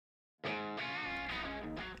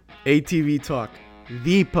ATV Talk,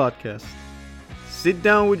 the podcast. Sit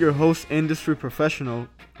down with your host, industry professional,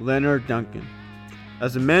 Leonard Duncan,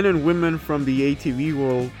 as the men and women from the ATV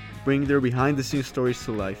world bring their behind-the-scenes stories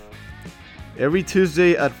to life. Every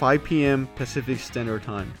Tuesday at 5 p.m. Pacific Standard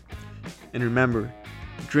Time. And remember,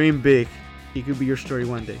 dream big. It could be your story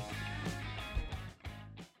one day.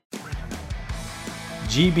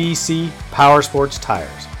 GBC Power Sports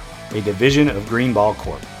Tires, a division of Greenball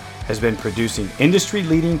Corp, has been producing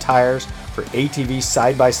industry-leading tires for ATV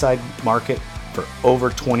side-by-side market for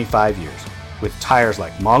over 25 years, with tires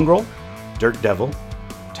like Mongrel, Dirt Devil,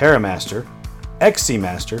 TerraMaster, XC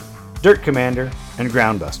Master, Dirt Commander, and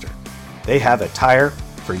Groundbuster. They have a tire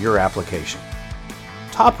for your application.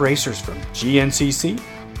 Top racers from GNCC,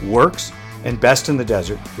 Works, and Best in the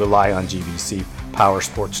Desert rely on GBC Power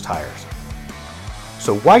Sports tires.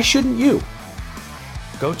 So why shouldn't you?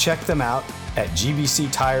 Go check them out at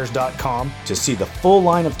gbctires.com to see the full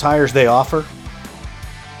line of tires they offer.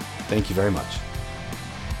 Thank you very much.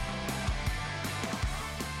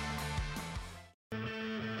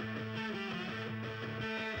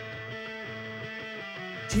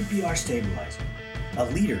 GPR Stabilizer, a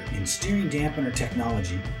leader in steering dampener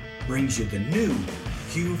technology, brings you the new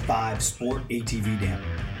Q5 Sport ATV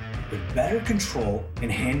dampener with better control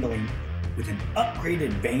and handling with an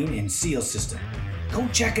upgraded vane and seal system. Go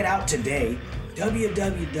check it out today,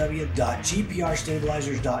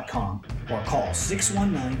 www.gprstabilizers.com, or call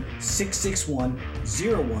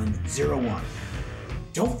 619-661-0101.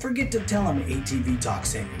 Don't forget to tell them ATV Talk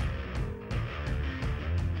sent you.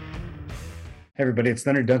 Hey everybody, it's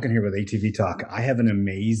Leonard Duncan here with ATV Talk. I have an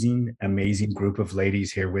amazing group of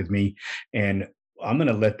ladies here with me, and I'm going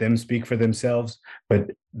to let them speak for themselves,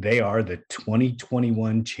 but they are the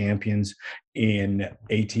 2021 champions in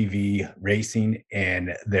ATV racing,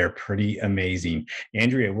 and they're pretty amazing.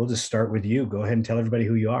 Andrea, we'll just start with you. Go ahead and tell everybody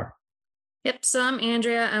who you are. Yep, so I'm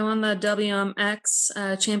Andrea. I won the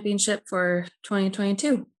WMX championship for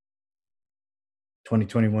 2022.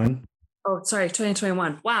 2021? Oh, sorry,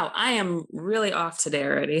 2021. Wow, I am really off today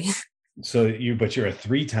already. But you're a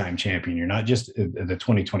three-time champion. You're not just the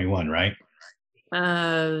 2021, right?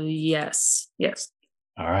 Yes.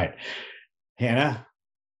 All right. Hannah,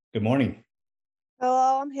 good morning.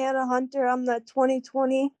 Hello, I'm Hannah Hunter. I'm the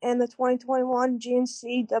 2020 and the 2021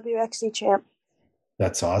 GNC WXC champ.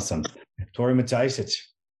 That's awesome. Tori Matysich.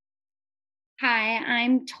 Hi,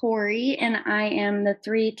 I'm Tori, and I am the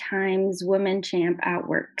 3 times women champ at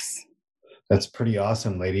Works. That's pretty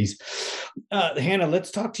awesome, ladies. Hannah,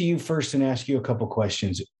 let's talk to you first and ask you a couple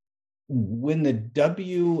questions. When the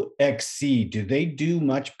WXC, do they do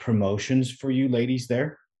much promotions for you ladies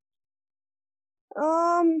there?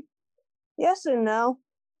 Yes and no.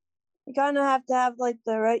 You kind of have to have like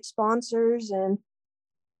the right sponsors, and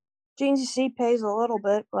GNCC pays a little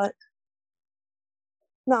bit, but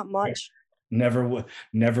not much. Never what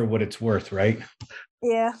it's worth, right?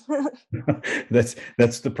 Yeah.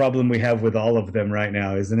 That's the problem we have with all of them right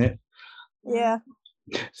now, isn't it? Yeah.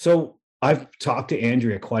 So I've talked to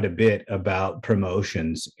Andrea quite a bit about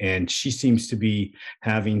promotions, and she seems to be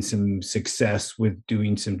having some success with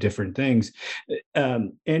doing some different things.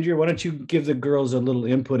 Andrea, why don't you give the girls a little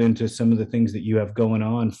input into some of the things that you have going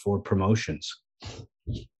on for promotions?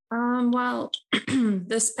 Well,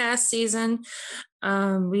 this past season,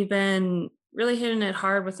 we've been really hitting it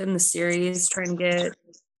hard within the series, trying to get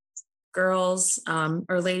girls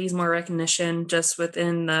or ladies more recognition just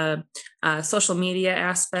within the social media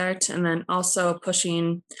aspect, and then also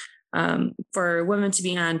pushing for women to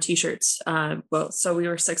be on t-shirts. So we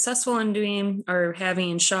were successful in doing or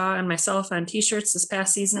having Shaw and myself on t-shirts this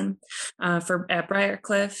past season at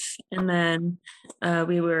Briarcliff, and then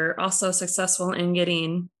we were also successful in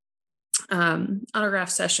getting autograph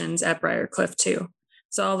sessions at Briarcliff too.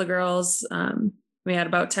 So all the girls, we had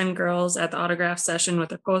about 10 girls at the autograph session with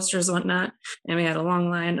their posters and whatnot. And we had a long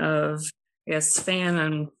line of, fan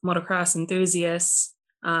and motocross enthusiasts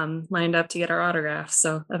lined up to get our autographs.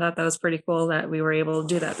 So I thought that was pretty cool that we were able to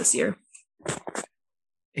do that this year.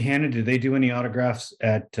 Hannah, did they do any autographs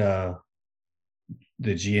at the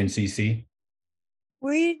GNCC?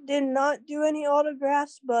 We did not do any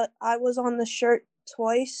autographs, but I was on the shirt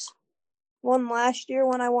twice. One last year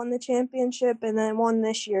when I won the championship, and then one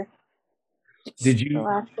this year. Did you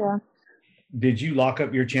lock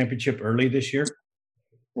up your championship early this year?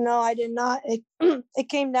 No, I did not. It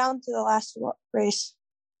came down to the last race.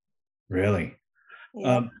 Really?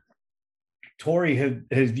 Yeah. Tori, have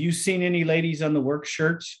you seen any ladies on the Work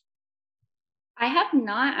shirts? I have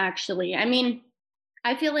not actually. I mean,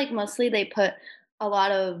 I feel like mostly they put a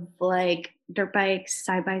lot of like dirt bikes,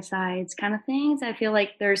 side by sides kind of things. I feel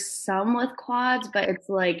like there's some with quads, but it's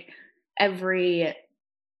like every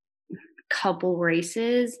couple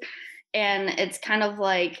races, and it's kind of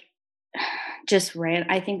like just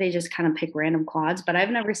I think they just kind of pick random quads, but I've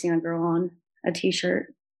never seen a girl on a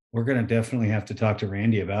t-shirt. We're going to definitely have to talk to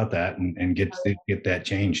Randy about that and get that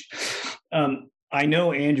changed. I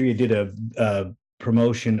know Andrea did a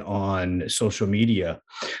promotion on social media.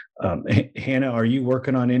 Hannah, are you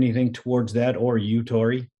working on anything towards that, or you,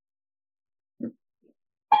 Tori?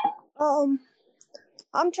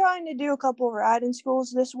 I'm trying to do a couple of riding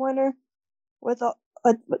schools this winter with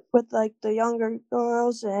like the younger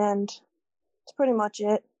girls, and that's pretty much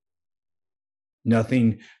it.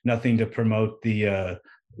 Nothing to promote the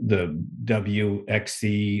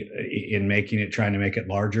WXC in trying to make it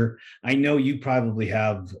larger. I know you probably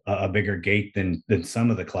have a bigger gate than some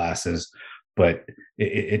of the classes, but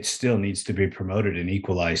it still needs to be promoted and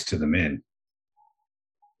equalized to the men.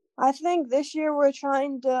 I think this year we're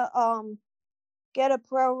trying to get a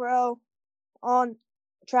pro row on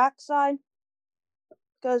track side,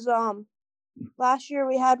 because last year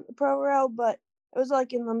we had a pro row, but it was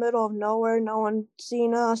like in the middle of nowhere. No one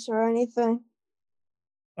seen us or anything.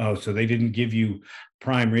 Oh, so they didn't give you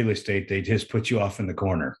prime real estate. They just put you off in the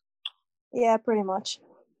corner. Yeah, pretty much.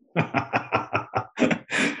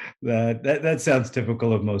 That sounds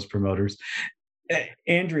typical of most promoters.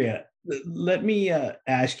 Andrea, let me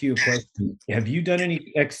ask you a question. Have you done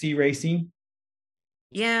any XC racing?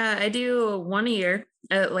 Yeah, I do one a year,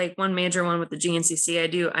 like one major one with the GNCC. I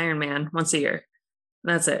do Ironman once a year.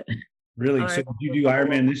 That's it. Really? So did you do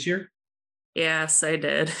Ironman this year? Yes, I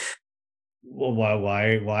did. Well,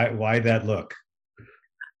 why that look?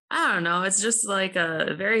 I don't know. It's just like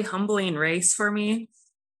a very humbling race for me.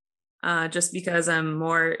 Just because I'm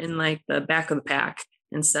more in like the back of the pack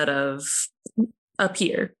instead of up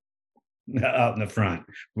here. Out in the front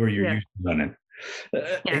where you're used to running.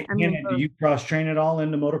 Yeah, Hannah, do you cross train at all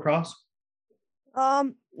into motocross?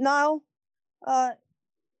 No. I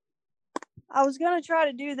was gonna try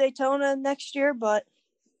to do Daytona next year, but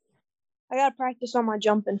I gotta practice on my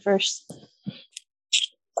jumping first.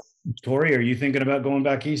 Tori, are you thinking about going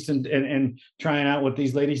back east and trying out what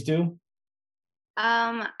these ladies do?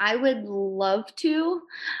 I would love to.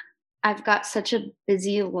 I've got such a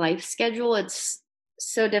busy life schedule. It's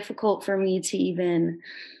so difficult for me to even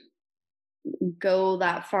go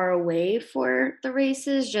that far away for the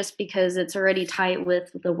races, just because it's already tight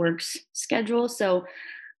with the work schedule. So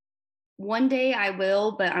one day I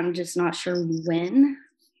will, but I'm just not sure when.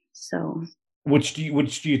 So which do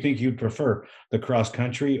you think you'd prefer, the cross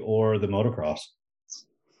country or the motocross?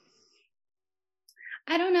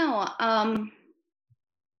 I don't know.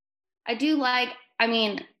 I do like,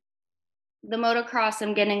 the motocross,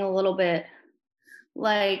 I'm getting a little bit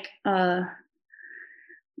like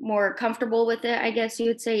more comfortable with it, I guess you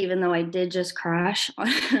would say, even though I did just crash on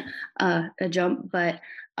a jump. But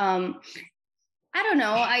I don't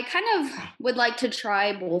know. I kind of would like to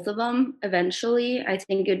try both of them eventually. I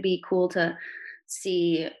think it'd be cool to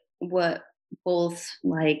see what both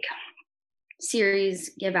like series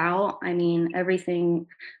give out. I mean, everything,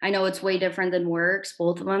 I know it's way different than works,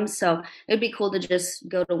 both of them. So it'd be cool to just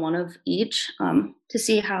go to one of each to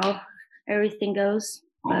see how everything goes.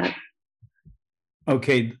 But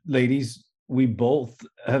okay, ladies, we've had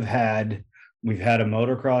a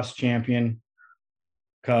motocross champion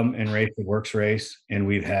come and race the works race, and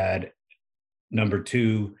we've had number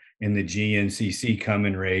 2 in the GNCC come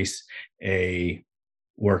and race a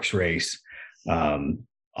works race.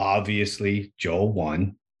 Obviously Joel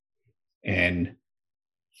won and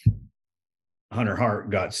Hunter Hart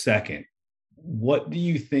got second. What do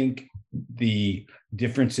you think the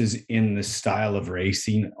differences in the style of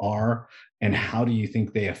racing are, and how do you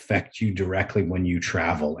think they affect you directly when you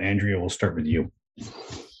travel? Andrea, we'll start with you.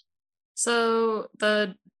 So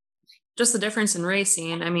the difference in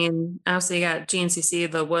racing, I mean, obviously you got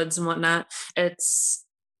GNCC, the woods and whatnot. It's,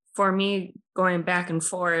 for me, going back and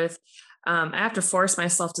forth, I have to force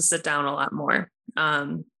myself to sit down a lot more.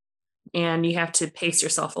 And you have to pace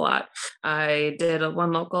yourself a lot. I did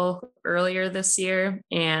one local earlier this year,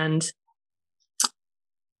 and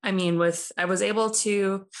I mean, I was able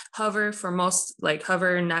to hover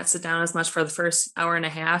and not sit down as much for the first hour and a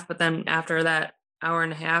half, but then after that hour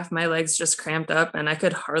and a half, my legs just cramped up and I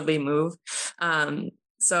could hardly move.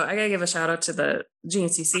 So I gotta give a shout out to the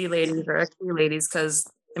GNCC ladies or XC ladies, because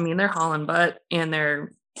I mean, they're hauling butt, and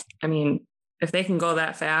if they can go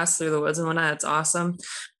that fast through the woods and whatnot, it's awesome.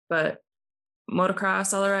 But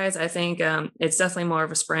motocross, otherwise, I think it's definitely more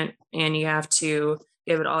of a sprint, and you have to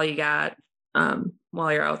give it all you got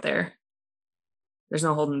while you're out there. There's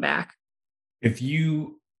no holding back. If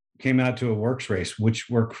you came out to a works race, which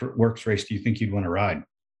works race do you think you'd want to ride?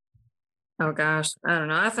 Oh gosh, I don't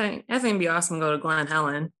know. I think it'd be awesome to go to Glen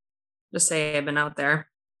Helen. Just say I've been out there.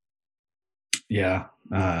 Yeah,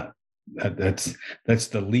 that's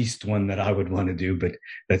the least one that I would want to do, but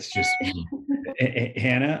that's just me.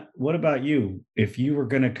 Hannah, what about you? If you were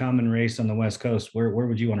going to come and race on the West Coast, where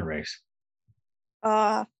would you want to race?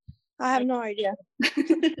 I have no idea.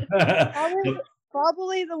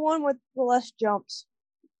 Probably the one with the less jumps.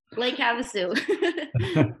 Lake Havasu.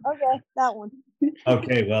 Okay, that one.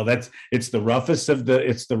 Okay, well, it's the roughest of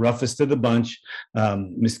the bunch.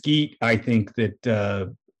 Mesquite, I think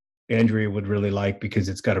that Andrea would really like, because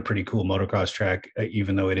it's got a pretty cool motocross track,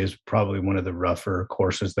 even though it is probably one of the rougher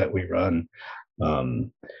courses that we run.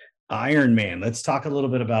 Ironman. Let's talk a little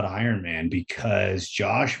bit about Ironman, because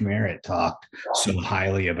Josh Merritt talked so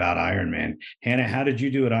highly about Ironman. Hannah, how did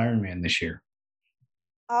you do at Ironman this year?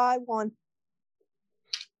 I won.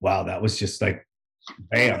 Wow, that was just like,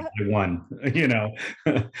 bam, I won. You know,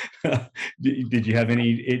 did you have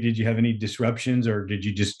any disruptions, or did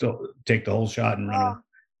you just take the whole shot and run?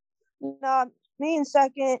 No, me and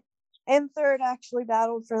second and third actually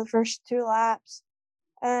battled for the first 2 laps,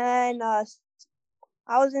 and I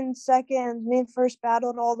was in second. Me and first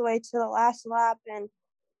battled all the way to the last lap, and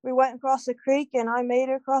we went across the creek, and I made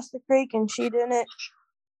her across the creek, and she didn't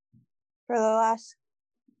for the last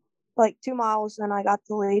 2 miles, and I got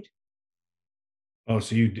the lead. Oh,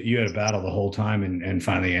 so you had a battle the whole time and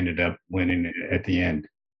finally ended up winning at the end.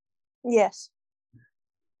 Yes.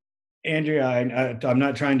 Andrea, I'm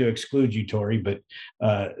not trying to exclude you, Tori, but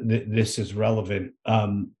this is relevant.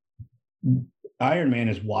 Ironman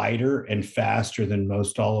is wider and faster than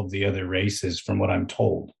most all of the other races, from what I'm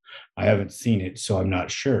told. I haven't seen it, so I'm not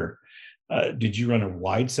sure. Did you run a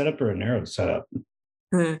wide setup or a narrow setup?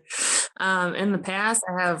 In the past,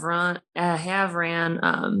 I have ran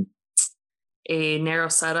a narrow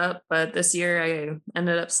setup, but this year I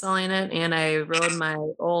ended up selling it, and I rode my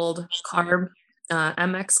old carb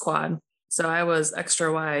MX quad, so I was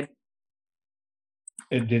extra wide.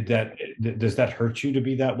 Does that hurt you to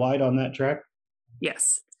be that wide on that track?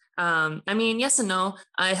 Yes. I mean, yes and no.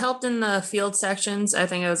 I helped in the field sections. I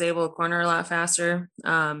think I was able to corner a lot faster.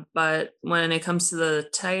 But when it comes to the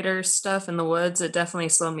tighter stuff in the woods, it definitely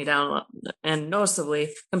slowed me down a lot, and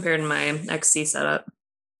noticeably compared to my XC setup.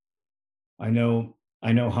 I know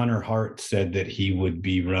Hunter Hart said that he would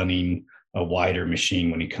be running a wider machine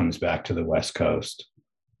when he comes back to the West Coast,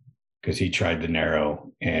 because he tried the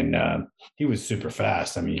narrow, and he was super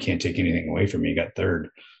fast. I mean, you can't take anything away from him. He got third.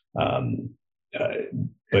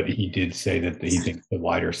 But he did say that he thinks the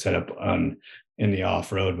wider setup in the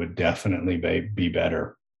off-road would definitely be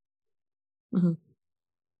better. Mm-hmm.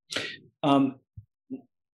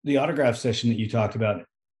 The autograph session that you talked about,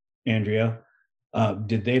 Andrea,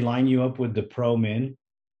 did they line you up with the pro men?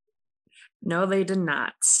 No, they did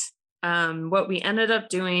not. What we ended up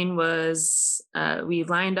doing was we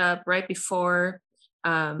lined up right before,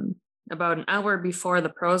 about an hour before the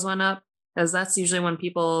pros went up, because that's usually when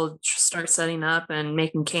people start setting up and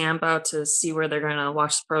making camp out to see where they're going to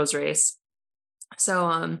watch the pros race.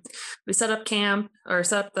 So we set up camp, or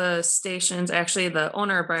set up the stations. Actually, the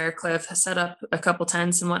owner of Briarcliff set up a couple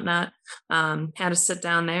tents and whatnot, had us sit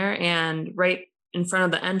down there, and right in front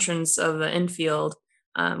of the entrance of the infield,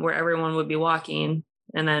 where everyone would be walking,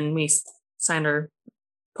 and then we signed our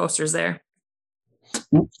posters there.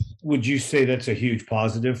 Would you say that's a huge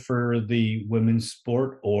positive for the women's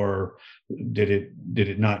sport, or did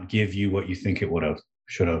it not give you what you think it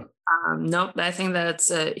should have? Nope. I think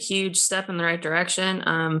that's a huge step in the right direction.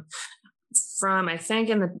 From, I think,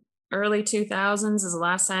 in the early 2000s is the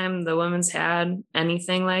last time the women's had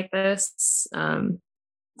anything like this.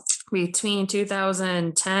 Between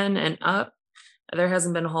 2010 and up, there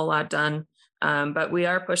hasn't been a whole lot done. But we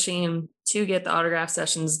are pushing to get the autograph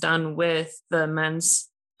sessions done with the men's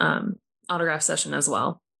autograph session as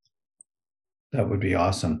well. That would be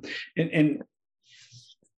awesome. And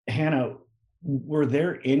Hannah, were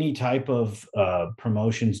there any type of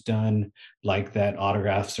promotions done like that,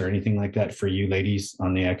 autographs or anything like that for you ladies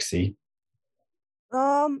on the XC?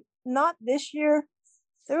 Not this year.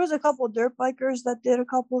 There was a couple of dirt bikers that did a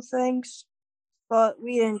couple of things, but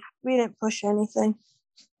we didn't push anything.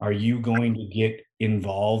 Are you going to get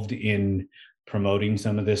involved in promoting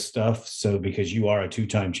some of this stuff? So, because you are a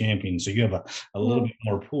 2-time champion, so you have a little bit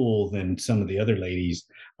more pull than some of the other ladies.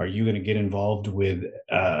 Are you going to get involved with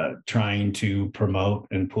trying to promote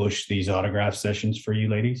and push these autograph sessions for you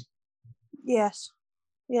ladies? Yes.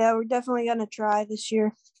 Yeah, we're definitely going to try this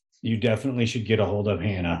year. You definitely should get a hold of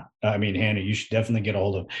Hannah. I mean, Hannah, you should definitely get a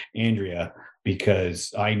hold of Andrea,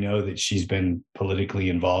 because I know that she's been politically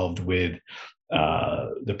involved with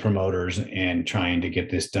the promoters and trying to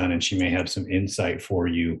get this done. And she may have some insight for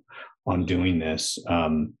you on doing this.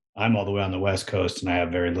 I'm all the way on the West Coast, and I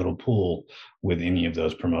have very little pull with any of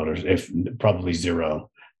those promoters, if probably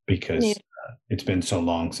zero, because it's been so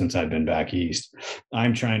long since I've been back East.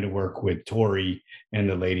 I'm trying to work with Tori and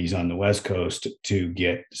the ladies on the West Coast to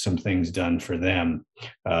get some things done for them.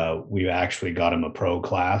 We've actually got them a pro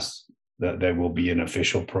class. That will be an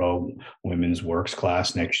official pro women's works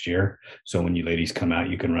class next year. So when you ladies come out,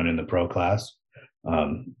 you can run in the pro class.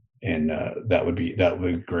 That would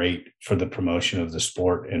be great for the promotion of the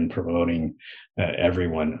sport and promoting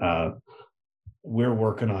everyone. We're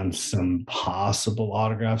working on some possible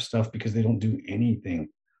autograph stuff, because they don't do anything.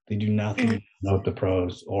 They do nothing with the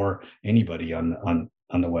pros or anybody on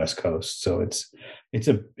the West Coast. So it's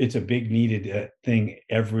a big needed thing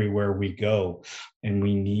everywhere we go, and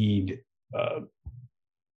we need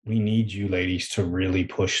you ladies to really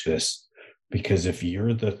push this, because if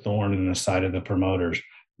you're the thorn in the side of the promoters,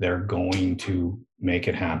 they're going to make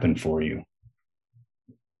it happen for you.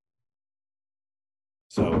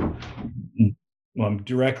 So I'm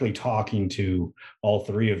directly talking to all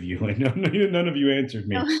three of you, and none of you answered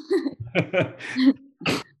me.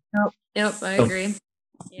 Yep, I agree.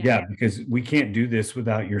 Yeah, because we can't do this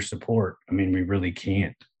without your support. I mean, we really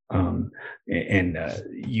can't.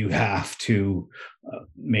 You have to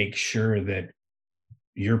make sure that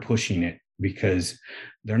you're pushing it, because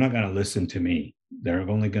they're not going to listen to me. They're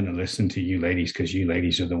only going to listen to you ladies, because you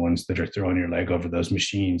ladies are the ones that are throwing your leg over those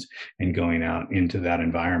machines and going out into that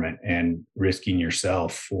environment and risking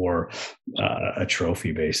yourself for a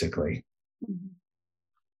trophy, basically.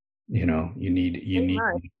 You know, you need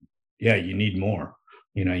more.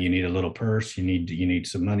 You know, you need a little purse. You need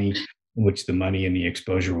some money, which the money and the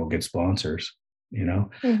exposure will get sponsors. You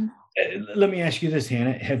know. Let me ask you this,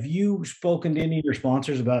 Hannah. Have you spoken to any of your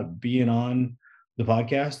sponsors about being on the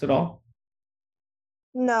podcast at all?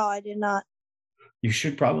 No, I did not. You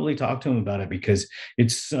should probably talk to them about it, because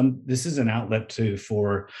this is an outlet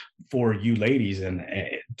for you ladies, and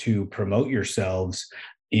to promote yourselves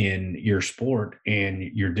in your sport and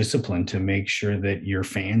your discipline, to make sure that your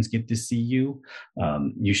fans get to see you.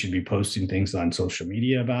 You should be posting things on social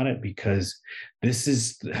media about it, because this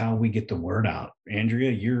is how we get the word out.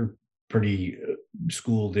 Andrea, you're pretty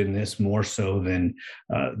schooled in this, more so than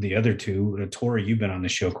the other two. Tori, you've been on the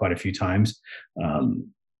show quite a few times.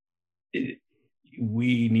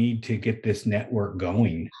 We need to get this network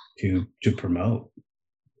going to promote.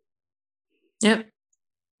 Yep,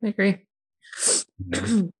 I agree.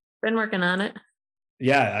 Been working on it.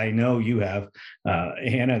 Yeah, I know you have.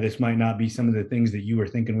 Hannah, this might not be some of the things that you were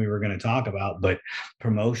thinking we were going to talk about, but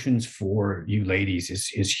promotions for you ladies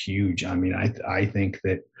is huge. I mean, I think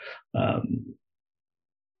that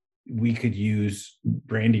we could use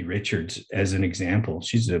Brandy Richards as an example.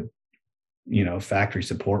 She's a factory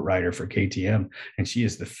support rider for KTM, and she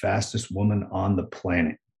is the fastest woman on the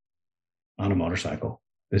planet on a motorcycle.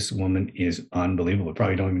 This woman is unbelievable.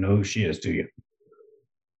 Probably don't even know who she is, do you?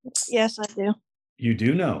 Yes, I do. You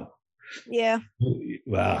do know? Yeah.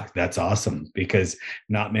 Wow, that's awesome, because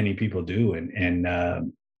not many people do.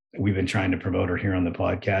 And we've been trying to promote her here on the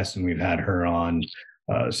podcast, and we've had her on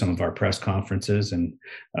some of our press conferences, and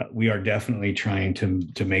we are definitely trying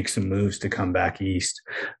to make some moves to come back east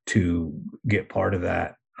to get part of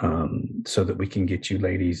that, so that we can get you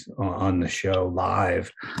ladies on the show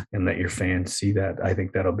live and let your fans see that. I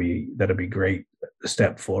think that'll be great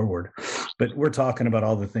step forward. But we're talking about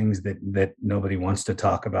all the things that nobody wants to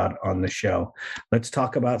talk about on the show. Let's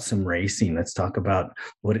talk about some racing. Let's talk about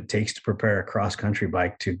what it takes to prepare a cross country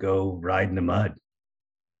bike to go ride in the mud.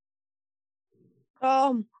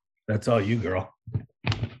 That's all you, girl.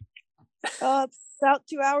 About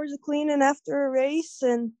 2 hours of cleaning after a race,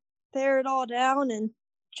 and tear it all down and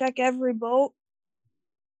check every bolt,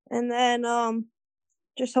 and then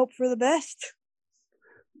just hope for the best.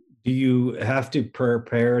 Do you have to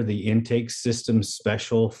prepare the intake system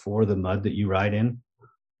special for the mud that you ride in?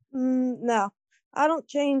 No, I don't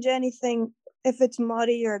change anything if it's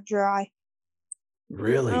muddy or dry.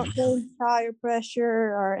 Really? I don't change tire pressure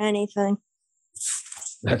or anything.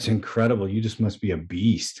 That's incredible. You just must be a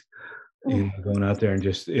beast, going out there and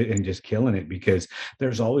just killing it, because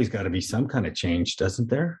there's always got to be some kind of change,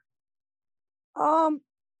 doesn't there?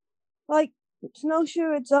 Like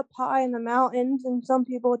snowshoe, it's up high in the mountains, and some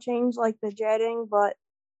people change like the jetting, but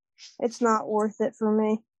it's not worth it for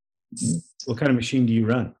me. What kind of machine do you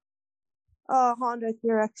run? Honda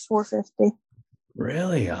QRX 450.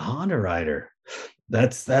 Really? A Honda rider?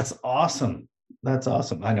 That's awesome. That's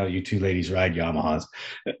awesome. I know you two ladies ride Yamahas.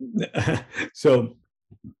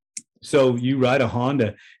 So you ride a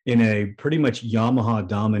Honda in a pretty much Yamaha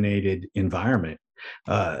dominated environment.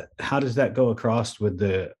 How does that go across with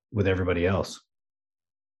everybody else?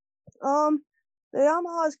 The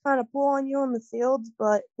Yamahas kind of pull on you in the fields,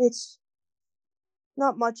 but it's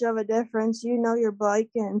not much of a difference. You know your bike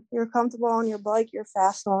and you're comfortable on your bike, you're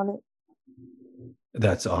fast on it.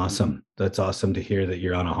 That's awesome. That's awesome to hear that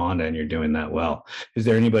you're on a Honda and you're doing that well. Is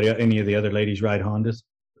there any of the other ladies ride Hondas?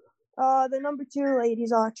 The number 2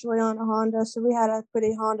 ladies are actually on a Honda, so we had a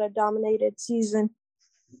pretty Honda dominated season.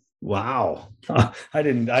 Wow. I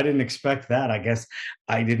didn't expect that. I guess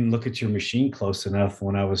I didn't look at your machine close enough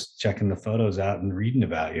when I was checking the photos out and reading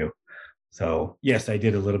about you. So yes, I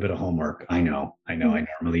did a little bit of homework. I know I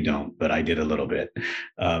normally don't, but I did a little bit.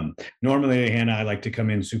 Normally, Hannah, I like to come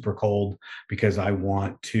in super cold because I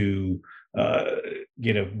want to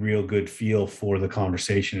get a real good feel for the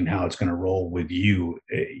conversation and how it's going to roll with you,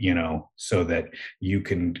 so that you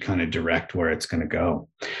can kind of direct where it's going to go.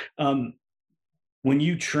 When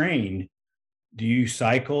you train, do you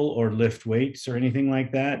cycle or lift weights or anything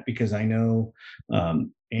like that? Because I know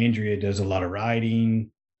Andrea does a lot of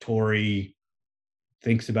riding. Tori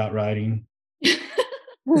thinks about riding.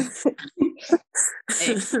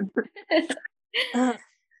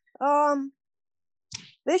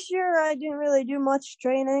 This year I didn't really do much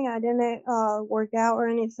training. I didn't work out or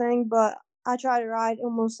anything, but I try to ride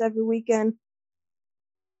almost every weekend.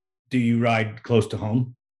 Do you ride close to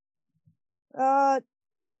home?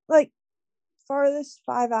 Like farthest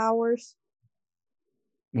 5 hours.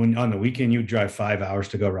 When on the weekend you drive 5 hours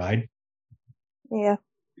to go ride? Yeah.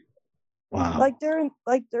 Wow. Like during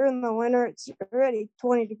the winter, it's already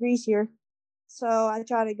 20 degrees here, so I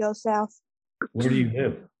try to go south. Where do you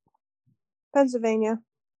live? Pennsylvania.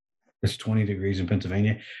 It's 20 degrees in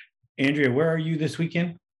Pennsylvania. Andrea, where are you this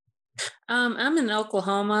weekend? I'm in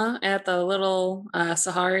Oklahoma at the little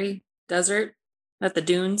Sahara Desert at the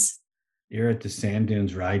dunes. You're at the sand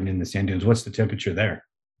dunes, riding in the sand dunes. What's the temperature there?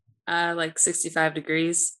 Like 65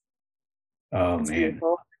 degrees. Oh, It's man.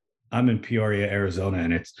 beautiful. I'm in Peoria, Arizona,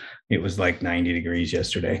 and it was like 90 degrees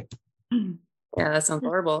yesterday. Yeah, that sounds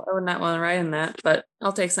horrible. I would not want to ride in that, but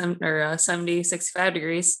I'll take 70, 65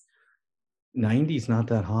 degrees. 90 is not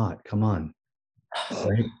that hot. Come on.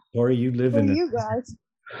 Right? Tori, you live in you guys.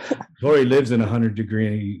 Tori lives in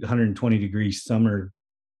 120 degree summer,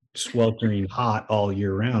 sweltering hot all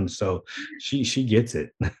year round. So she gets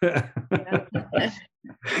it. That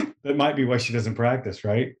might be why she doesn't practice,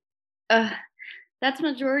 right? That's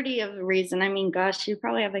majority of the reason. I mean, gosh, you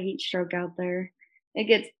probably have a heat stroke out there.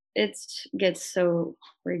 It gets so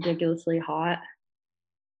ridiculously hot.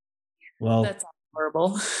 Well, that's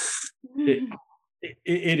horrible. It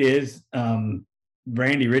is.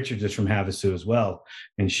 Brandy Richards is from Havasu as well,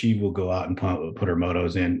 and she will go out and put her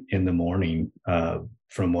motos in the morning.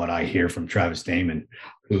 From what I hear from Travis Damon,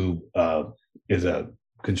 who is a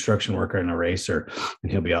construction worker and a racer,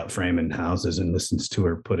 and he'll be out framing houses and listens to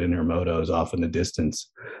her put in her motos off in the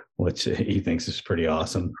distance, which he thinks is pretty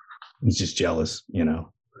awesome. He's just jealous,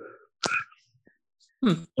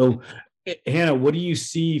 So, Hannah, what do you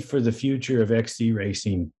see for the future of XC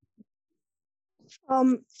racing?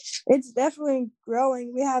 It's definitely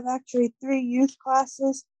growing. We have actually 3 youth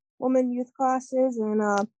classes, women youth classes,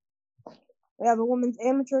 and we have a women's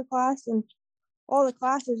amateur class, and all the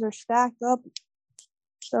classes are stacked up.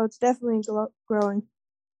 So it's definitely growing.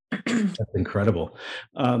 That's incredible.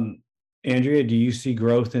 Andrea, do you see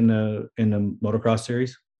growth in the motocross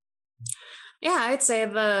series? Yeah, I'd say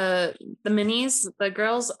the minis, the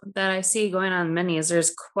girls that I see going on minis,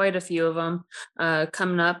 there's quite a few of them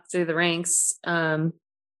coming up through the ranks. But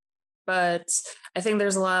I think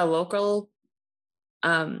there's a lot of local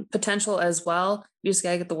potential as well. You just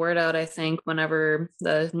got to get the word out, I think, whenever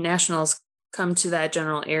the nationals come to that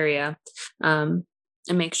general area,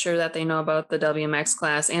 and make sure that they know about the WMX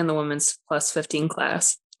class and the women's plus 15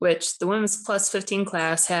 class, which the women's plus 15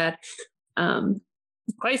 class had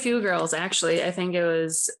quite a few girls, actually. I think it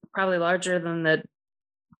was probably larger than the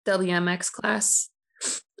WMX class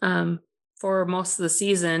for most of the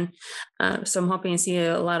season. So I'm hoping to see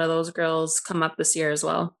a lot of those girls come up this year as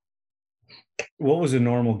well. What was a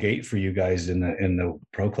normal gate for you guys in the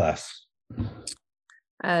pro class?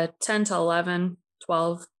 10 to 11,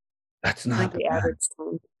 12. That's not the bad. average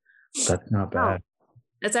time. That's not bad.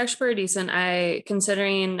 It's actually pretty decent. I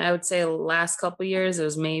would say the last couple of years, it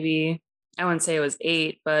was maybe, I wouldn't say it was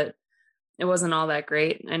 8, but it wasn't all that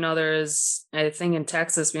great. I know I think in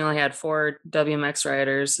Texas, we only had 4 WMX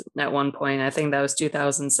riders at one point. I think that was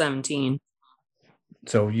 2017.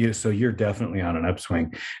 So you're definitely on an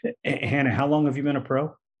upswing. Hannah, how long have you been a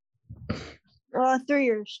pro? 3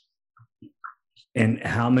 years. And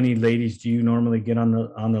how many ladies do you normally get on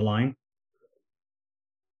the line?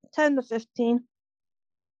 10 to 15.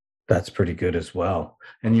 That's pretty good as well.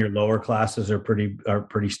 And your lower classes are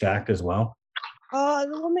pretty stacked as well.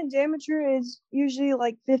 The women's amateur is usually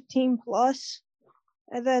like 15 plus,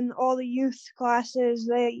 and then all the youth classes,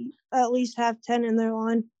 they at least have 10 in their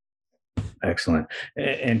line. Excellent.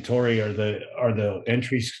 And Tori, are the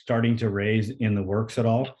entries starting to raise in the works at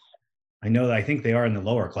all? I think they are in the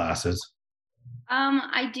lower classes.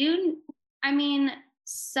 I do. I mean,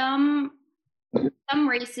 some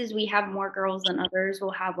races we have more girls than others.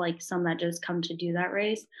 We'll have like some that just come to do that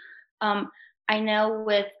race. I know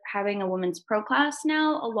with having a women's pro class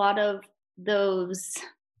now, a lot of those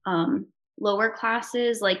lower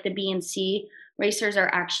classes, like the B and C racers, are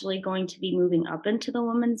actually going to be moving up into the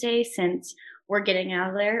Women's A since we're getting out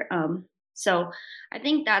of there. So I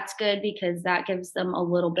think that's good because that gives them a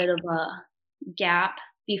little bit of a gap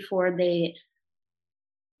before they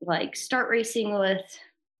like start racing with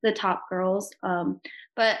the top girls.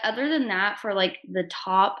 But other than that, for like the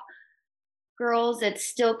top girls, it's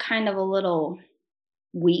still kind of a little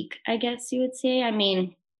weak, I guess you would say. I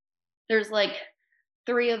mean, there's like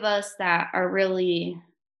 3 of us that are really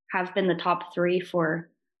have been the top 3 for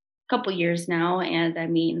a couple years now. And I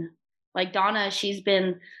mean, like Donna, she's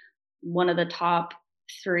been one of the top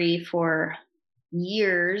 3 for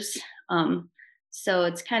years. So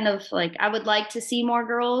it's kind of like, I would like to see more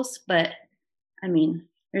girls, but I mean,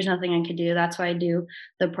 there's nothing I could do. That's why I do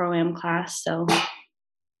the Pro-Am class. So,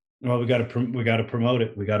 well, we got to promote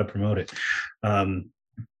it. We got to promote it. I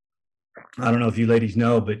don't know if you ladies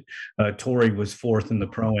know, but Tori was 4th in the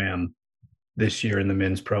Pro-Am this year in the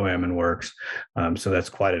men's Pro-Am and Works. So that's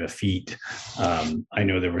quite a feat. I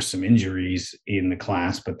know there were some injuries in the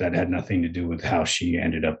class, but that had nothing to do with how she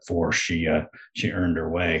ended up 4th. She earned her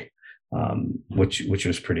way, which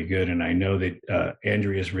was pretty good. And I know that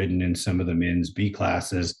Andrea's ridden in some of the men's B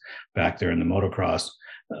classes back there in the motocross.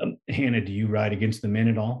 Hannah, do you ride against the men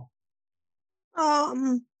at all?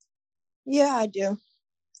 Yeah, I do.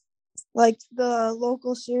 Like the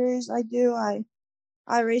local series, I do. I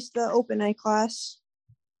race the Open A class,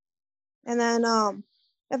 and then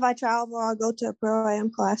if I travel, I'll go to a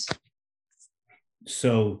Pro-Am class.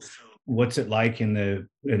 So, what's it like in the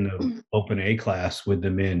Open A class with the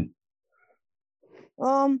men?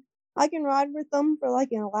 I can ride with them for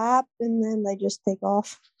like a lap, and then they just take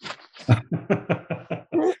off.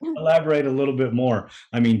 Elaborate a little bit more.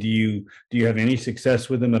 I mean, do you have any success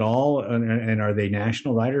with them at all? And are they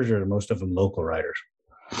national riders or are most of them local riders?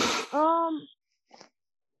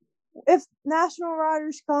 If national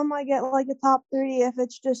riders come, I get like a top 3. If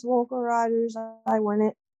it's just local riders, I win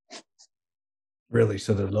it. Really?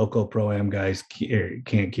 So the local Pro-Am guys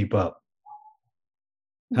can't keep up.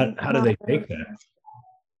 How do they take that?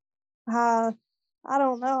 I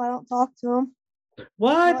don't know. I don't talk to them.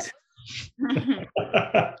 What? You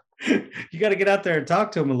got to get out there and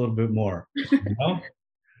talk to them a little bit more. You know?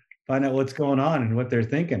 Find out what's going on and what they're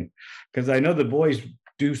thinking. Because I know the boys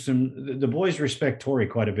respect Tori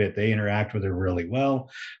quite a bit. They interact with her really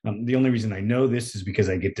well. The only reason I know this is because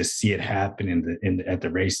I get to see it happen at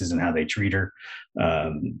the races and how they treat her.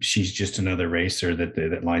 She's just another racer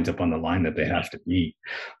that lines up on the line that they have to beat.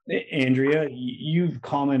 Andrea, you've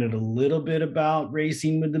commented a little bit about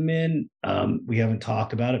racing with the men. We haven't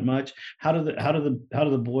talked about it much. How do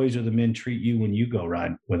the boys or the men treat you when you go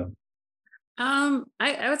ride with them?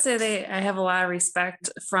 I would say I have a lot of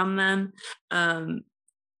respect from them.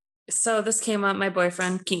 So this came up, my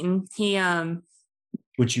boyfriend, Keaton, he,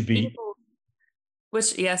 which you beat?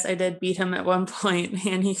 Which, yes, I did beat him at one point,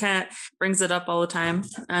 and he kind of brings it up all the time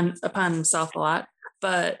and upon himself a lot,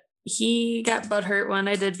 but he got butthurt when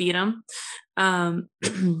I did beat him. And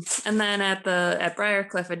then at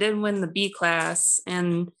Briarcliff, I did win the B class,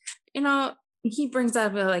 and, he brings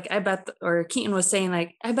up like, or Keaton was saying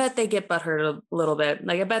like, I bet they get butthurt a little bit.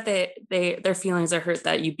 Like, I bet their feelings are hurt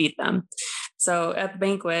that you beat them. So at the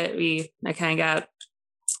banquet, I kind of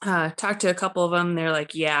got talked to a couple of them. They're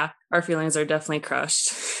like, yeah, our feelings are definitely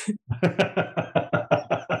crushed.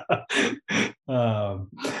 How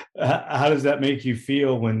does that make you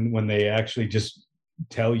feel when they actually just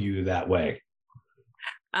tell you that way?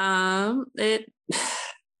 I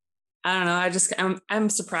don't know. I'm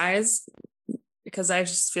surprised because I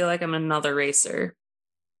just feel like I'm another racer.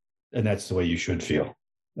 And that's the way you should feel.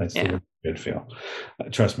 That's the way you should feel.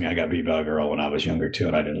 Trust me, I got beat by a girl when I was younger too,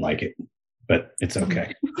 and I didn't like it, but it's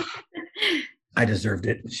okay. I deserved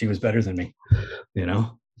it. She was better than me,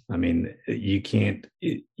 I mean, you can't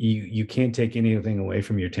take anything away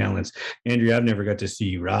from your talents. Andrea, I've never got to see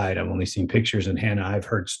you ride. I've only seen pictures, and Hannah, I've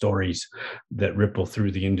heard stories that ripple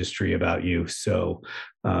through the industry about you. So,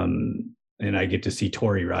 and I get to see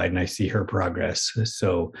Tori ride, and I see her progress.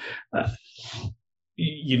 So,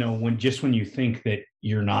 when you think that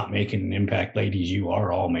you're not making an impact, ladies, you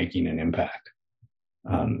are all making an impact.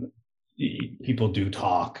 People do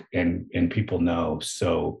talk, and people know.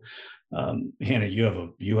 So, Hannah, you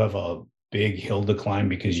have a big hill to climb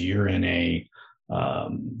because you're in a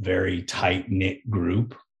very tight knit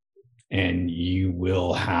group, and you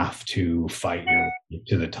will have to fight your way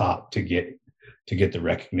to the top to get the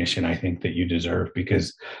recognition I think that you deserve,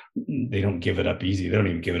 because they don't give it up easy. They don't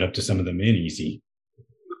even give it up to some of the men easy.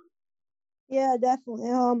 Yeah,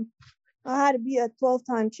 definitely. I had to be a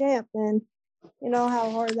 12-time champ, and you know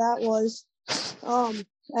how hard that was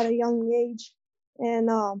at a young age. And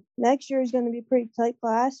next year is going to be a pretty tight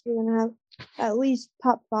class. We're going to have at least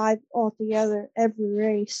top 5 altogether every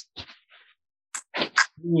race. Who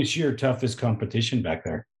was your toughest competition back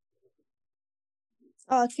there?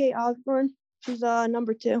 Kate Osborne. She's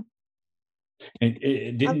number 2.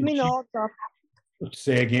 And they're all tough.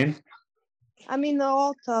 Say again? They're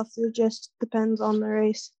all tough. It just depends on the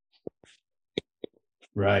race.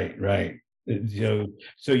 Right.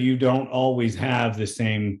 So you don't always have the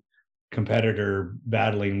same competitor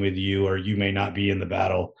battling with you, or you may not be in the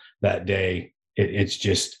battle that day. It's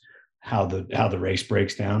just how the race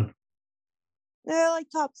breaks down. Yeah, like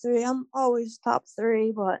top 3. I'm always top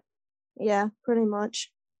 3, but yeah, pretty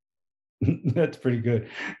much. That's pretty good.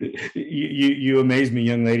 You amaze me,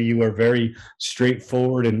 young lady. You are very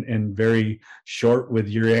straightforward and very short with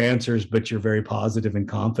your answers, but you're very positive and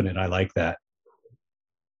confident. I like that.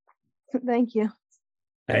 Thank you.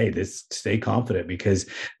 Hey, stay confident, because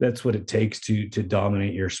that's what it takes to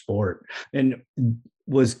dominate your sport. And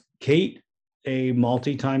was Kate a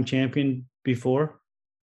multi-time champion before?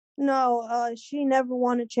 No, she never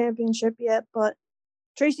won a championship yet, but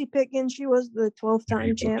Tracy Pickens, she was the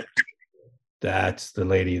 12-time champ. That's the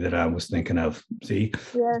lady that I was thinking of. See,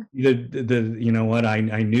 yeah. You know what? I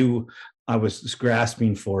knew I was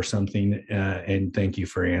grasping for something, and thank you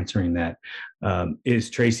for answering that.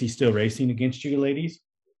 Is Tracy still racing against you, ladies?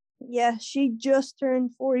 Yeah, she just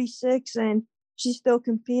turned 46, and she's still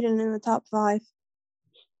competing in the top 5.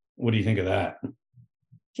 What do you think of that?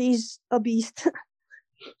 She's a beast.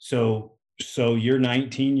 So you're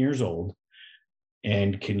 19 years old.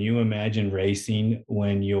 And can you imagine racing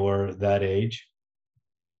when you're that age?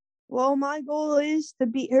 Well, my goal is to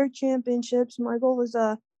beat her championships. My goal is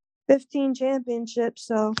 15 championships,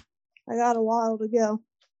 so I got a while to go.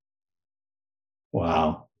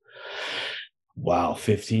 Wow,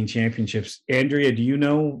 15 championships. Andrea, do you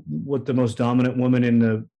know what the most dominant woman in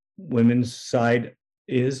the women's side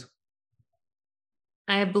is?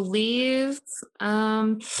 I believe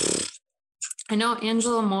I know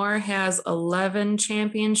Angela Moore has 11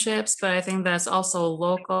 championships, but I think that's also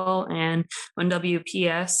local, and when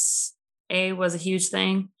WPSA was a huge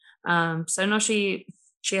thing. So I know she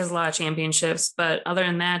has a lot of championships, but other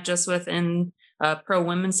than that, just within pro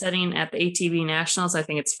women's setting at the ATV Nationals, I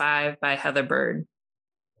think it's 5 by Heather Bird.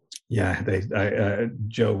 Yeah,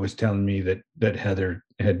 Joe was telling me that Heather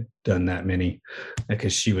had done that many,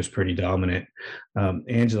 because she was pretty dominant.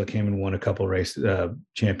 Angela came and won a couple race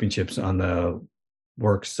championships on the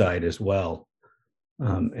work side as well.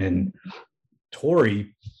 And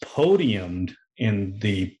Tori podiumed in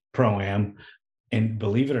the Pro-Am, and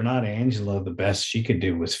believe it or not, Angela, the best she could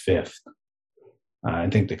do was 5th. I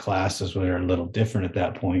think the classes were a little different at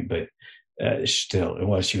that point, but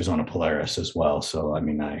still, she was on a Polaris as well. So, I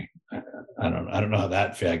mean, I don't know how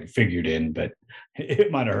that figured in, but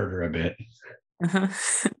it might have hurt her a bit. Uh-huh.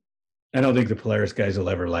 I don't think the Polaris guys will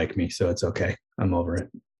ever like me, so it's okay. I'm over it.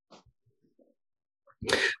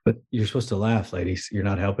 But you're supposed to laugh, ladies. You're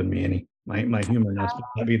not helping me any. My humor not supposed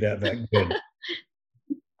to be that good.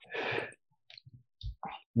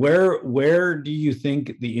 Where do you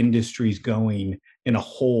think the industry's going in a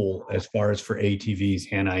whole as far as for ATVs?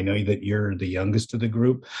 Hannah, I know that you're the youngest of the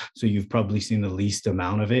group, so you've probably seen the least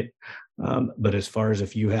amount of it. But as far as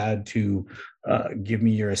if you had to give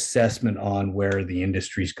me your assessment on where the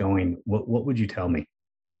industry's going, what would you tell me?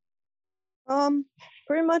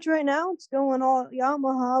 Pretty much right now it's going all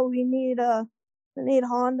Yamaha. We need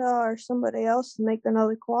Honda or somebody else to make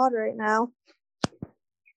another quad right now,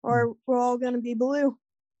 or we're all going to be blue.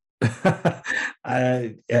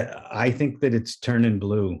 I think that it's turning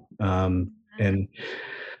blue, and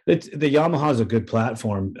the Yamaha is a good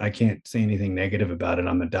platform. I can't say anything negative about it.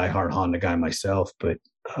 I'm a diehard Honda guy myself, but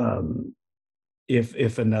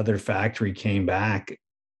if another factory came back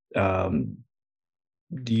Do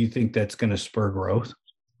you think that's going to spur growth?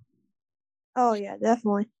 Oh yeah,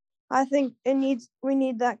 definitely. I think we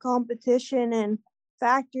need that competition and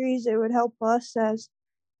factories. It would help us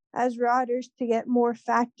as riders to get more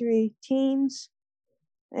factory teams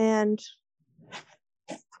and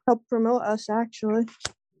help promote us actually.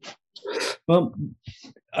 Well,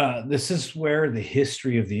 this is where the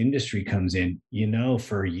history of the industry comes in.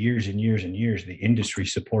 For years and years and years, the industry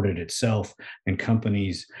supported itself, and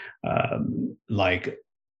companies like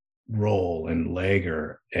Roll and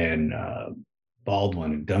Lager and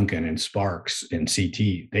Baldwin and Duncan and Sparks and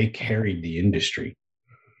CT, they carried the industry.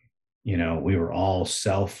 We were all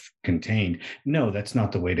self-contained. No, that's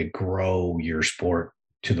not the way to grow your sport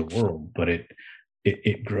to the world, but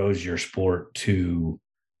it grows your sport to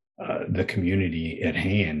the community at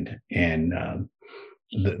hand. And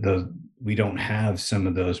we don't have some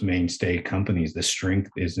of those mainstay companies. The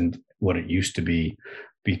strength isn't what it used to be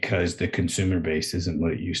because the consumer base isn't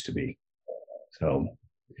what it used to be. So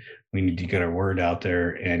we need to get our word out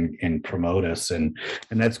there and promote us. And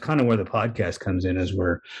that's kind of where the podcast comes in, as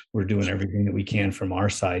we're doing everything that we can from our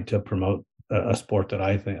side to promote a sport that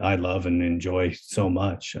I think I love and enjoy so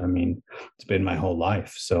much. I mean, it's been my whole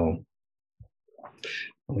life. So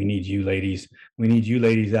we need you ladies. We need you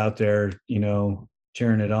ladies out there,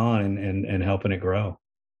 cheering it on and helping it grow.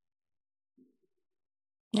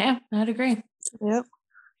 Yeah, I'd agree. Yep.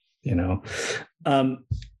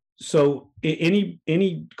 So any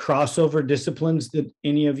crossover disciplines that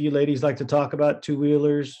any of you ladies like to talk about?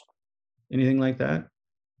 Two-wheelers, anything like that?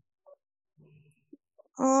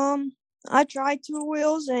 I tried two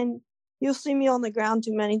wheels and you'll see me on the ground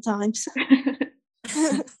too many times.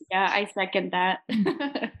 Yeah, I second that.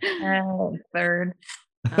 Third.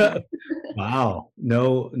 Wow.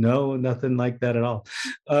 No, nothing like that at all.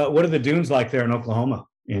 What are the dunes like there in Oklahoma,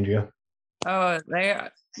 Andrea? Oh, they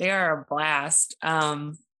are a blast.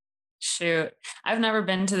 Shoot, I've never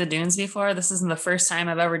been to the dunes before. This isn't the first time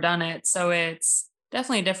I've ever done it, so it's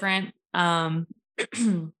definitely different. I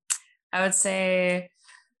would say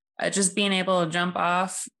just being able to jump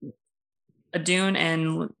off a dune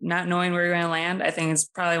and not knowing where you're going to land, I think is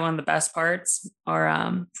probably one of the best parts. Or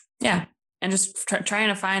and just trying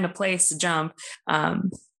to find a place to jump.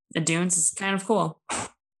 The dunes is kind of cool.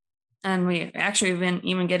 And we've been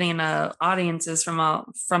even getting audiences from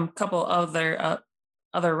a couple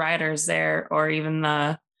other riders there, or even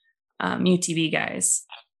the UTV guys.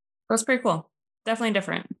 So it's pretty cool. Definitely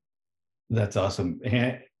different. That's awesome.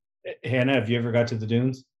 Hannah, have you ever got to the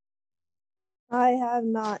dunes? I have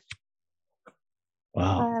not.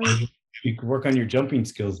 Wow. You could work on your jumping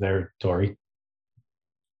skills there, Tori.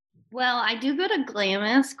 Well, I do go to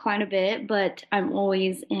Glamis quite a bit, but I'm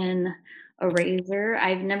always in a RZR.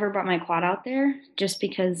 I've never brought my quad out there just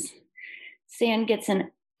because sand gets in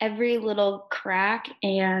every little crack,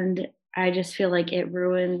 and I just feel like it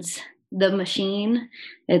ruins the machine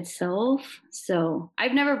itself. So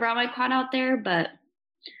I've never brought my quad out there, but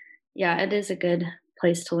yeah, it is a good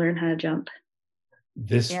place to learn how to jump.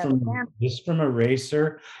 This from a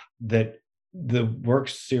racer that the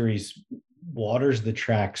Works Series waters the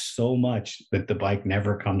track so much that the bike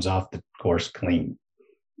never comes off the course clean.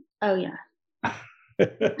 Oh yeah.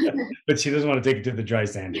 But she doesn't want to take it to the dry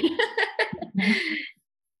sand.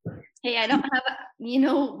 Hey, I don't have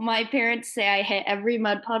my parents say I hit every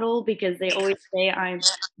mud puddle because they always say I'm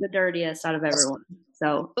the dirtiest out of everyone.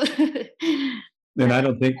 So then I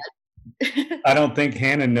don't think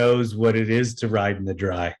Hannah knows what it is to ride in the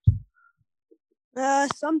dry.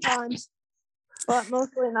 Sometimes, but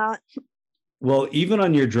mostly not. Well, even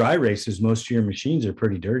on your dry races, most of your machines are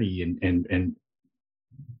pretty dirty. And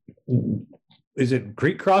is it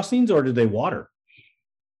creek crossings or do they water?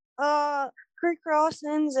 Creek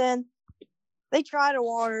crossings, and they try to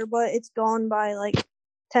water, but it's gone by like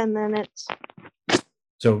 10 minutes.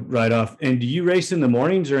 So right off. And do you race in the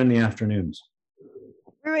mornings or in the afternoons?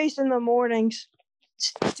 We race in the mornings.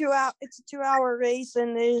 It's a 2-hour race,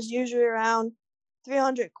 and there's usually around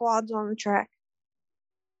 300 quads on the track.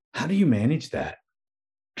 How do you manage that?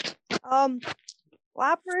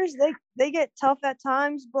 Lappers, they get tough at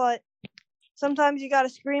times, but sometimes you got to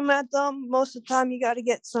scream at them. Most of the time, you got to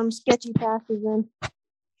get some sketchy passes in.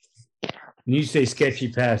 When you say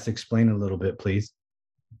sketchy pass, explain a little bit, please.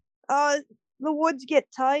 The woods get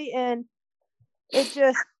tight, and it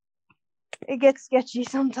gets sketchy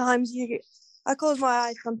sometimes. I close my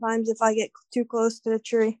eyes sometimes if I get too close to the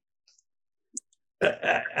tree.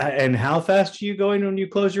 And how fast are you going when you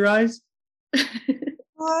close your eyes?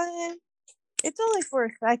 It's only for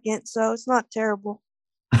a second, so it's not terrible.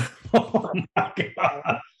 Oh my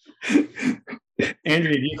God.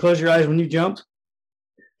 Andrea, do you close your eyes when you jump?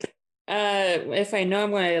 If I know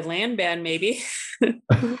I'm going to land bad, maybe.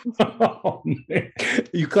 Oh, man.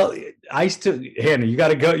 You call ice to Hannah. You got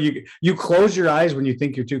to go. You close your eyes when you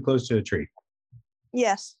think you're too close to a tree.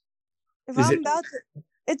 Yes. If Is I'm it- about to,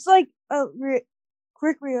 it's like a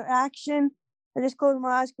quick reaction. I just close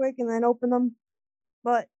my eyes quick and then open them.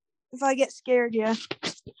 But if I get scared, yeah.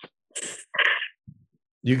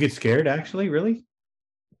 You get scared, actually? Really?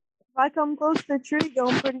 If I come close to a tree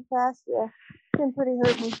going pretty fast, yeah, it can pretty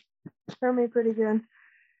hurt me. Hurt me pretty good.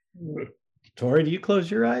 Tori, do you close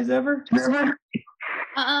your eyes ever?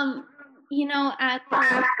 At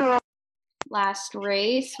the last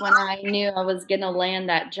race, when I knew I was gonna land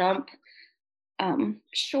that jump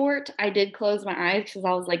short, I did close my eyes because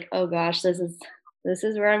I was like, oh gosh, this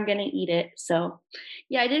is where I'm gonna eat it. So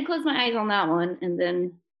yeah, I did close my eyes on that one, and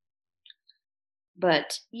then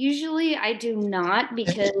but usually I do not,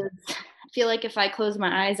 because I feel like if I close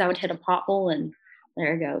my eyes I would hit a pothole, and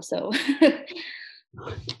there I go. So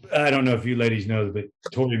I don't know if you ladies know, but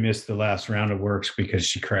Tori missed the last round of works because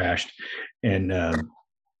she crashed, and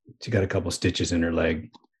she got a couple stitches in her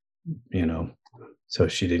leg, so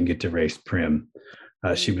she didn't get to race Prim.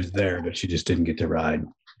 She was there, but she just didn't get to ride.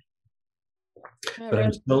 But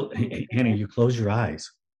I'm still, Hannah, you close your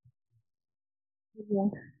eyes.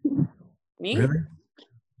 Me? Really?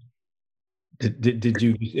 Did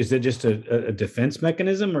you? Is it just a defense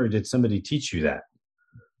mechanism, or did somebody teach you that?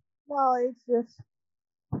 No, it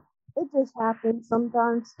just happens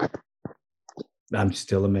sometimes. I'm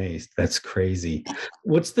still amazed. That's crazy.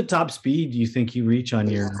 What's the top speed you think you reach on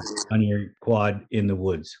your quad in the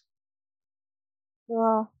woods?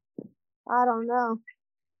 I don't know.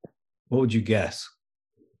 What would you guess?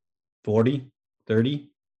 40, 30?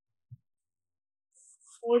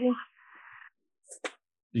 40.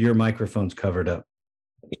 Your microphone's covered up.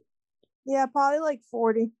 Yeah, probably like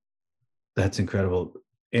 40. That's incredible.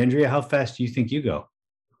 Andrea, how fast do you think you go?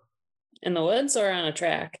 In the woods or on a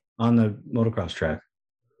track? On the motocross track.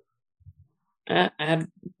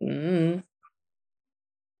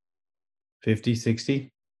 50,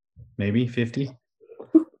 60, maybe 50.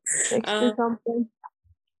 60 something.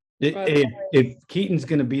 If Keaton's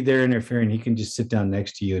going to be there interfering, he can just sit down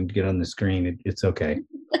next to you and get on the screen. It's okay.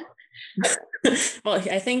 Well,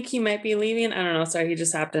 I think he might be leaving. I don't know. Sorry, he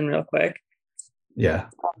just hopped in real quick. Yeah.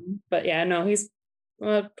 But yeah, no, he's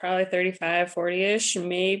probably 35, 40-ish,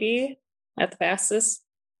 maybe at the fastest.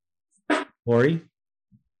 Lori?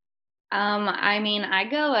 I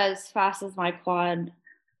go as fast as my quad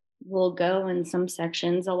will go in some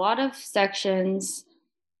sections. A lot of sections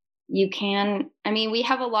we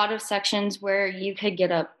have a lot of sections where you could get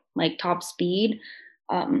up like top speed.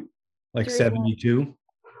 Like 72?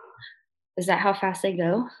 Is that how fast they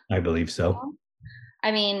go? I believe so.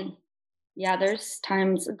 Yeah, there's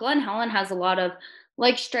times Glen Helen has a lot of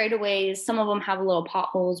like straightaways. Some of them have little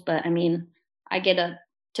potholes, but I get up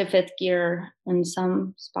to fifth gear in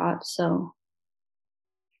some spots. So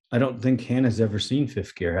I don't think Hannah's ever seen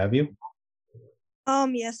fifth gear. Have you?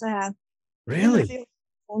 Yes, I have. Really?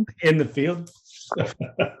 In the field?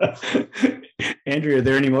 Andrea, are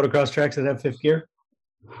there any motocross tracks that have fifth gear?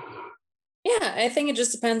 Yeah, I think it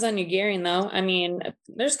just depends on your gearing, though.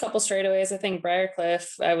 There's a couple straightaways. I think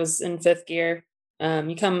Briarcliff, I was in fifth gear.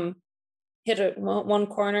 You come hit one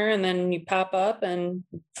corner and then you pop up and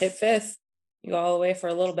hit fifth. You go all the way for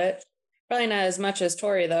a little bit. Probably not as much as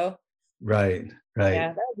Tori, though. Right.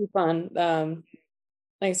 Yeah, that would be fun.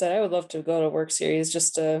 Like I said, I would love to go to Work Series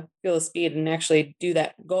just to feel the speed and actually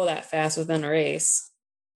go that fast within a race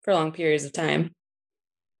for long periods of time.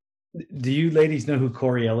 Do you ladies know who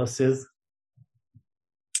Corey Ellis is?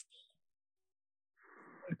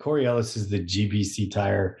 Corey Ellis is the GBC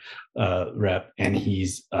tire rep, and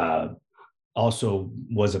he's also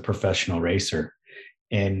was a professional racer.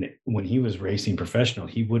 And when he was racing professional,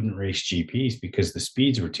 he wouldn't race GPs because the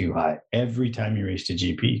speeds were too high. Every time he raced a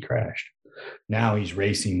GP, he crashed. Now he's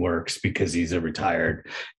racing Works because he's a retired,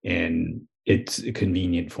 and it's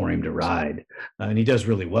convenient for him to ride. And he does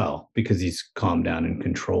really well because he's calmed down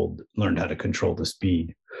and learned how to control the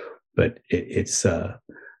speed. But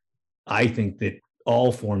I think that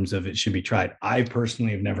all forms of it should be tried. I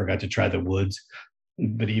personally have never got to try the woods,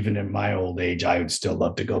 but even at my old age, I would still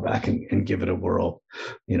love to go back and give it a whirl.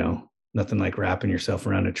 Nothing like wrapping yourself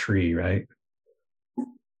around a tree, right?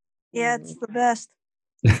 Yeah, it's the best.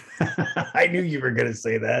 I knew you were going to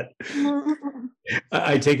say that.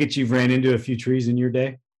 I take it you've ran into a few trees in your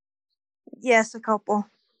day? Yes, a couple.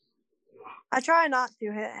 I try not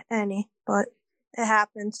to hit any, but it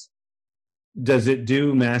happens. Does it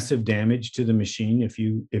do massive damage to the machine if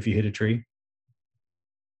you hit a tree?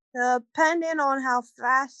 Depending on how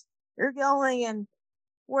fast you're going and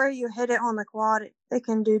where you hit it on the quad, it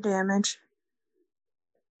can do damage.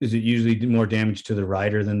 Is it usually do more damage to the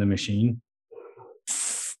rider than the machine?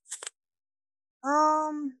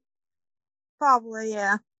 Probably,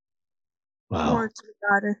 yeah. Wow. More to the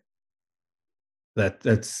rider.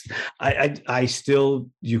 That's I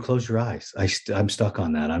still, you close your eyes. I'm stuck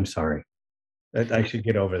on that. I'm sorry. I should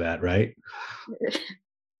get over that, right?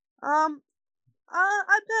 I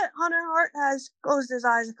bet Hunter Hart has closed his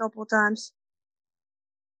eyes a couple of times.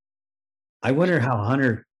 I wonder how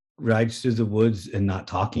Hunter rides through the woods and not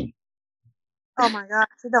talking. Oh my gosh,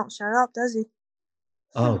 he don't shut up, does he?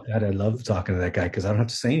 Oh God, I love talking to that guy because I don't have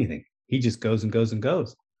to say anything. He just goes and goes and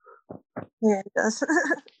goes. Yeah, he does.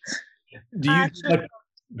 Do you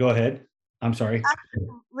go ahead? I'm sorry. I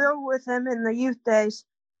rode with him in the youth days.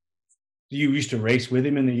 You used to race with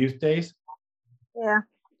him in the youth days? Yeah.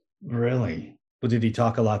 Really? Well, did he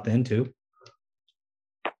talk a lot then too?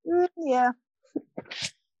 Yeah.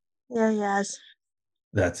 Yeah, he has.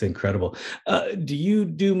 That's incredible. Do you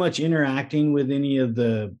do much interacting with any of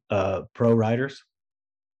the pro riders?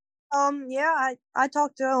 Yeah, I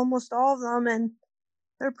talk to almost all of them, and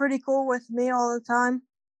they're pretty cool with me all the time.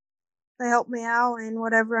 They help me out in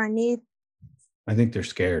whatever I need. I think they're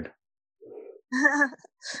scared.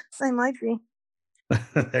 They might be.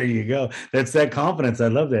 There you go. That's that confidence. I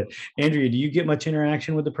love that. Andrea, do you get much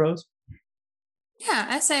interaction with the pros? Yeah,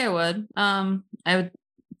 I say I would. I would,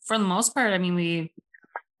 for the most part. I mean,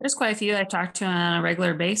 there's quite a few I talk to on a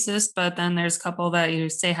regular basis, but then there's a couple that you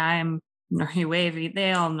say hi or you wave.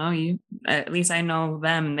 They all know you. At least I know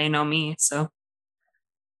them and they know me. So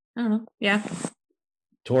I don't know. Yeah.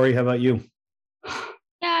 Tori, how about you?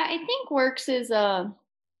 Yeah, I think Works is I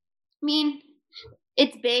mean,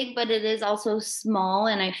 it's big, but it is also small,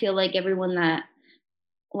 and I feel like everyone that,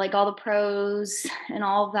 like all the pros and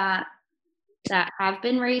all of that have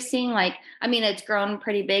been racing, like, I mean, it's grown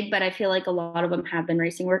pretty big, but I feel like a lot of them have been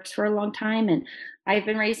racing Works for a long time, and I've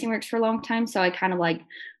been racing Works for a long time, so I kind of like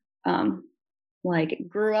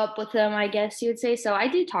grew up with them, I guess you would say. So I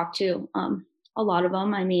do talk to a lot of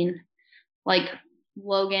them. I mean, like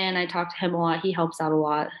Logan, I talk to him a lot. He helps out a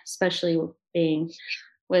lot, especially with being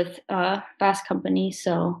with Fast Company.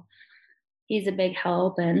 So he's a big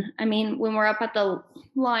help. And I mean, when we're up at the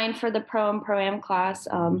line for the Pro and Pro-Am class,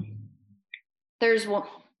 there's one,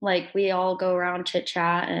 like, we all go around chit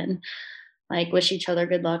chat and like wish each other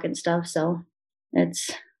good luck and stuff. So it's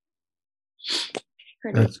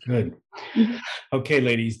pretty. That's good. Okay,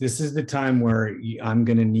 ladies, this is the time where I'm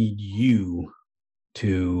going to need you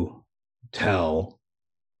to tell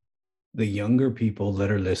the younger people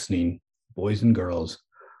that are listening, boys and girls,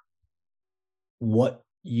 what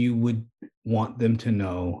you would want them to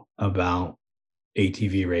know about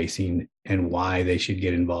ATV racing and why they should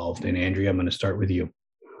get involved. And Andrea, I'm going to start with you.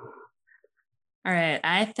 All right.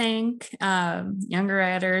 I think younger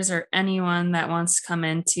riders or anyone that wants to come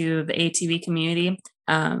into the ATV community,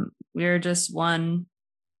 we're just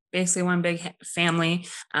basically one big family.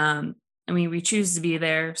 I mean, we choose to be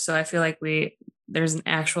there. So I feel like there's an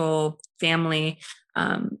actual family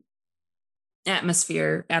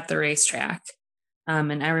atmosphere at the racetrack,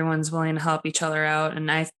 and everyone's willing to help each other out.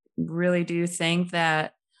 And I really do think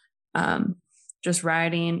that just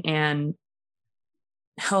riding and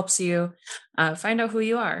helps you find out who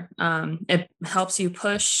you are. It helps you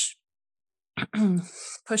push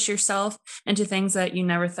yourself into things that you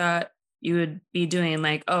never thought you would be doing.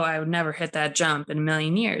 Like, oh, I would never hit that jump in a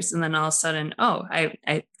million years. And then all of a sudden, oh, I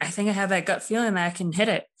think I have that gut feeling that I can hit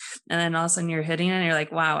it. And then all of a sudden you're hitting it and you're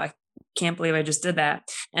like, wow, I can't believe I just did that.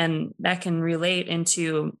 And that can relate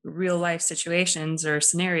into real life situations or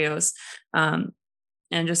scenarios.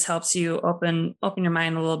 And just helps you open your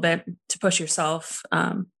mind a little bit to push yourself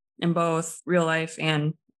in both real life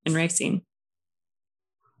and in racing.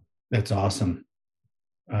 That's awesome.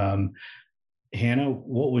 Hannah,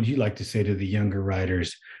 what would you like to say to the younger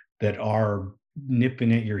riders that are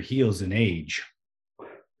nipping at your heels in age?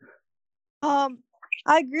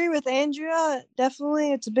 I agree with Andrea.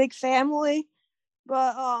 Definitely, it's a big family.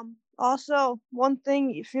 But also, one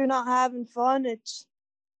thing, if you're not having fun,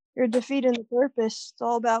 you're defeating the purpose. It's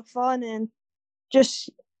all about fun and just,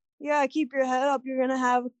 keep your head up. You're going to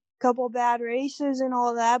have a couple bad races and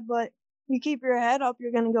all that, but you keep your head up,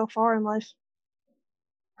 you're going to go far in life.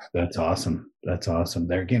 That's awesome. That's awesome.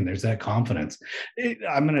 There again, there's that confidence.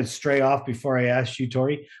 I'm going to stray off before I ask you,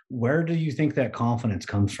 Tori. Where do you think that confidence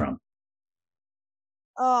comes from?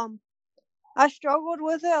 I struggled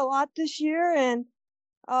with it a lot this year, and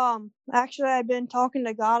actually I've been talking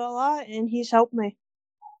to God a lot, and He's helped me.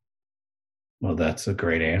 Well, that's a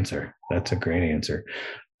great answer. That's a great answer.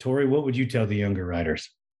 Tori, what would you tell the younger riders?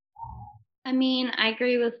 I mean, I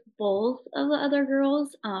agree with both of the other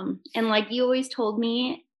girls. And like you always told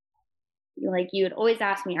me, like you would always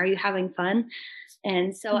ask me, are you having fun?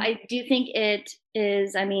 And so I do think it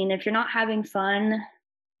is, I mean, if you're not having fun,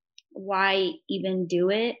 why even do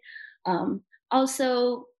it?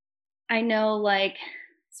 Also, I know, like,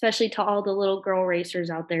 especially to all the little girl racers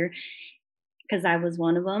out there, because I was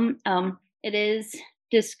one of them, it is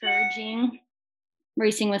discouraging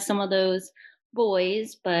racing with some of those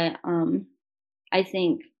boys, but I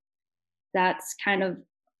think that's kind of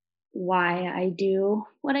why I do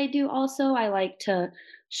what I do. Also, I like to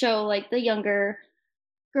show like the younger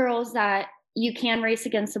girls that you can race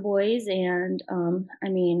against the boys, and I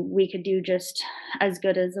mean, we could do just as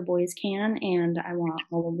good as the boys can, and I want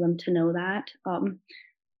all of them to know that.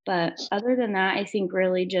 But other than that, I think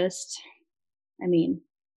really just, I mean,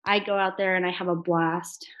 I go out there and I have a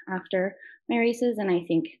blast after my races, and I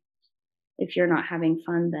think if you're not having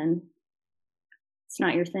fun, then it's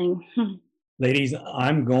not your thing. Ladies,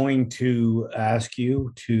 I'm going to ask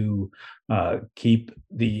you to keep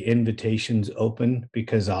the invitations open,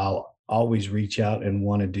 because I'll always reach out and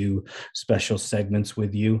want to do special segments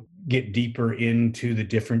with you, get deeper into the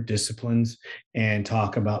different disciplines and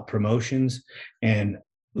talk about promotions. And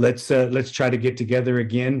let's try to get together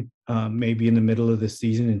again, maybe in the middle of the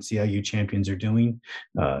season, and see how you champions are doing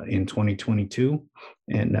in 2022.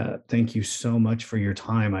 And thank you so much for your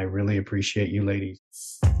time. I really appreciate you, ladies.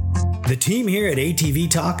 The team here at ATV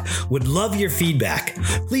Talk would love your feedback.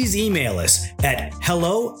 Please email us at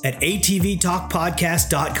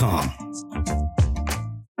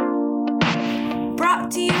hello@atvtalkpodcast.com.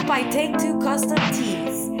 Brought to you by Take Two Custom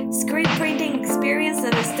Tees, screen printing experience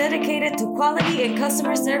that is dedicated to quality and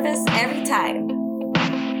customer service every time.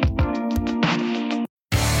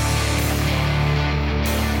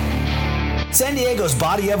 San Diego's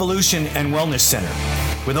Body Evolution and Wellness Center,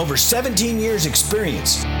 with over 17 years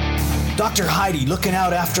experience. Dr. Heidi looking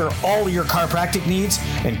out after all your chiropractic needs,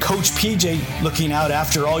 and Coach PJ looking out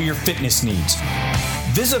after all your fitness needs.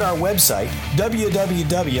 Visit our website,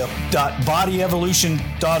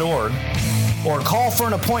 www.bodyevolution.org, or call for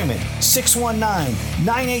an appointment,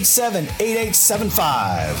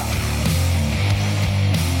 619-987-8875.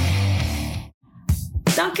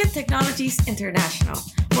 Duncan Technologies International.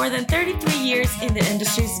 More than 33 years in the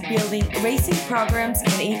industries building racing programs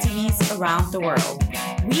and ATVs around the world.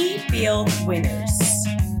 We build winners.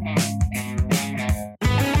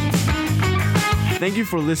 Thank you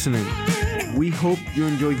for listening. We hope you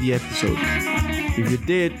enjoyed the episode. If you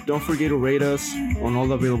did, don't forget to rate us on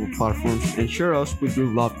all available platforms and share us with your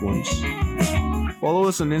loved ones. Follow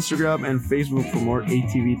us on Instagram and Facebook for more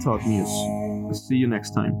ATV Talk news. See you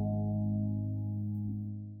next time.